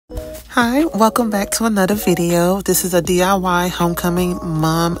Hi, welcome back to another video. This is a DIY homecoming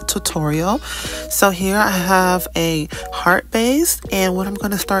mom tutorial. So here I have a heart base, and what I'm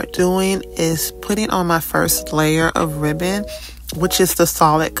going to start doing is putting on my first layer of ribbon, which is the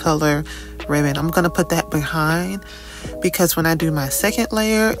solid color ribbon. I'm going to put that behind because when I do my second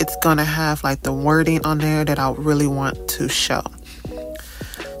layer, it's going to have like the wording on there that I really want to show.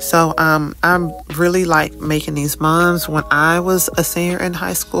 So I'm really like making these moms. When I was a senior in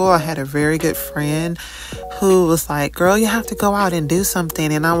high school, I had a very good friend who was like, girl, you have to go out and do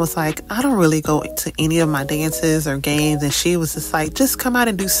something. And I was like, I don't really go to any of my dances or games. And she was just like, just come out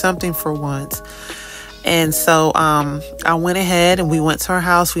and do something for once. And so I went ahead and we went to her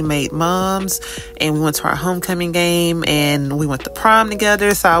house. We made mums and we went to our homecoming game and we went to prom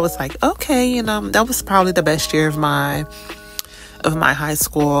together. So I was like, okay, that was probably the best year of my high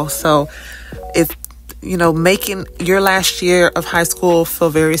school. So if making your last year of high school feel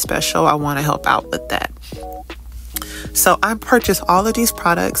very special, I want to help out with that. So I purchased all of these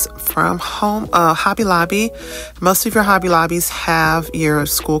products from Hobby Lobby. Most of your Hobby Lobbies have your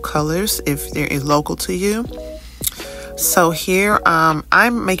school colors if they're local to you. So here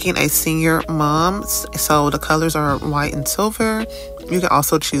I'm making a senior mom, so the colors are white and silver. You can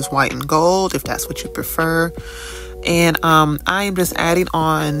also choose white and gold if that's what you prefer. And I am just adding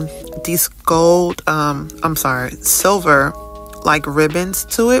on these silver like ribbons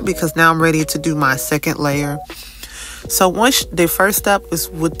to it because now I'm ready to do my second layer. So once the first step is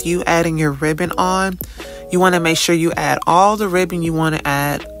with you adding your ribbon on, you want to make sure you add all the ribbon you want to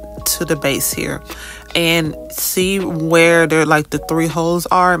add to the base here. And see where they're like the 3 holes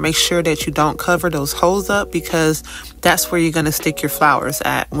are. Make sure that you don't cover those holes up because that's where you're going to stick your flowers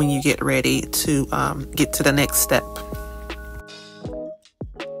at when you get ready to get to the next step.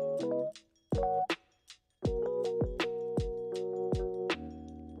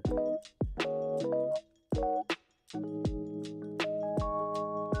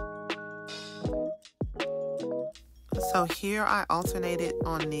 So here I alternated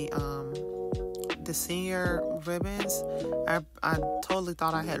on the senior ribbons. I totally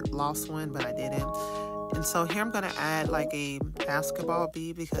thought I had lost one, but I didn't. And so here I'm gonna add like a basketball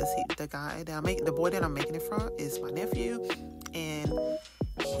bead because the boy that I'm making it from is my nephew, and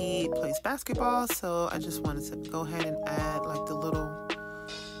he plays basketball. So I just wanted to go ahead and add like the little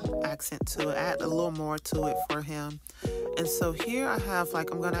accent to it, add a little more to it for him. And so here I have I'm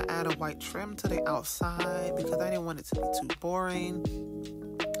gonna add a white trim to the outside because I didn't want it to be too boring.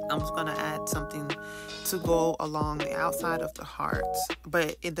 I'm just gonna add something to go along the outside of the heart,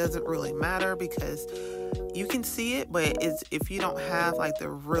 but it doesn't really matter because you can see it, but if you don't have like the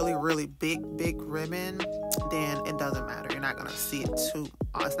really big ribbon, then it doesn't matter. You're not gonna see it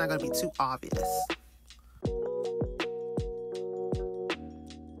it's not gonna be too obvious.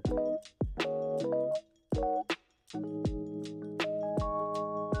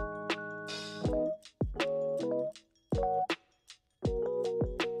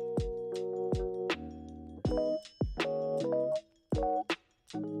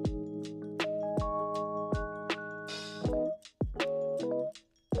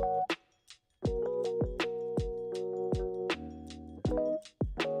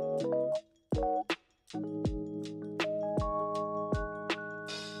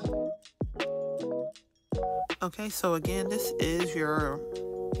 Okay, so again, this is your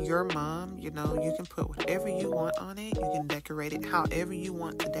mom. You can put whatever you want on it. You can decorate it however you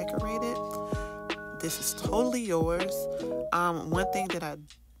want to decorate it. This is totally yours. One thing that I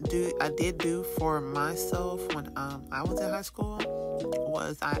did do for myself when I was in high school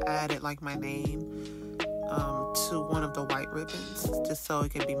was I added like my name to one of the white ribbons just so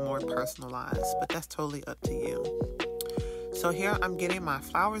it can be more personalized, but that's totally up to you. So here I'm getting my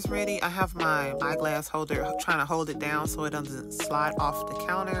flowers ready. I have my eyeglass holder trying to hold it down so it doesn't slide off the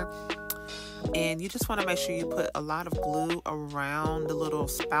counter. And you just want to make sure you put a lot of glue around the little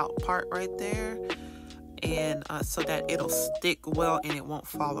spout part right there, and so that it'll stick well and it won't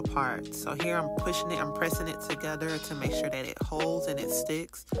fall apart. So here I'm pressing it together to make sure that it holds and it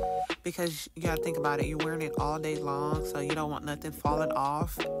sticks, because you gotta think about it, you're wearing it all day long, so you don't want nothing falling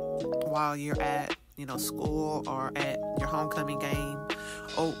off while you're at school or at your homecoming game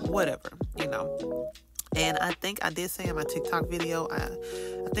or whatever. And I think I did say in my TikTok video, I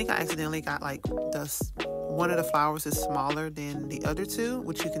think I accidentally got like one of the flowers is smaller than the other two,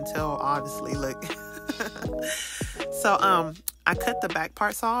 which you can tell obviously. Look. So I cut the back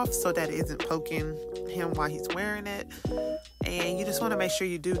parts off so that it isn't poking him while he's wearing it. And you just want to make sure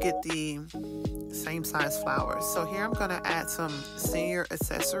you do get the same size flowers. So here I'm going to add some senior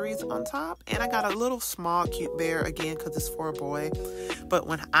accessories on top. And I got a little small cute bear again because it's for a boy. But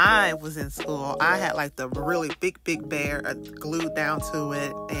when I was in school, I had like the really big bear glued down to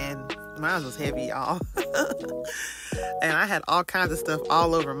it. And mine was heavy, y'all. And I had all kinds of stuff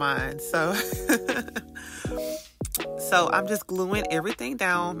all over mine. So I'm just gluing everything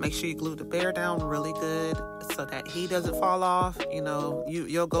down. Make sure you glue the bear down really good so that he doesn't fall off. You know,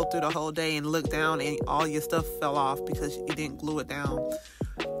 you'll go through the whole day and look down and all your stuff fell off because you didn't glue it down.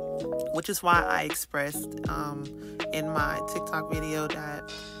 Which is why I expressed in my TikTok video that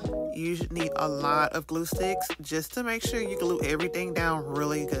you need a lot of glue sticks just to make sure you glue everything down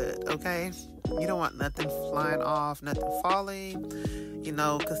really good, okay? You don't want nothing flying off, nothing falling, you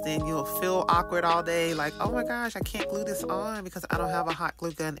know, because then you'll feel awkward all day, like, oh my gosh, I can't glue this on because I don't have a hot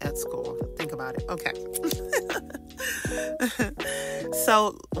glue gun at school. Think about it. Okay.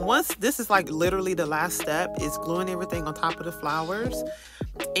 So once this is like literally the last step is gluing everything on top of the flowers.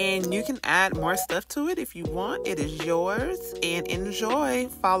 And you can add more stuff to it if you want. It is yours. And enjoy,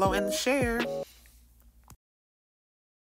 follow, and share.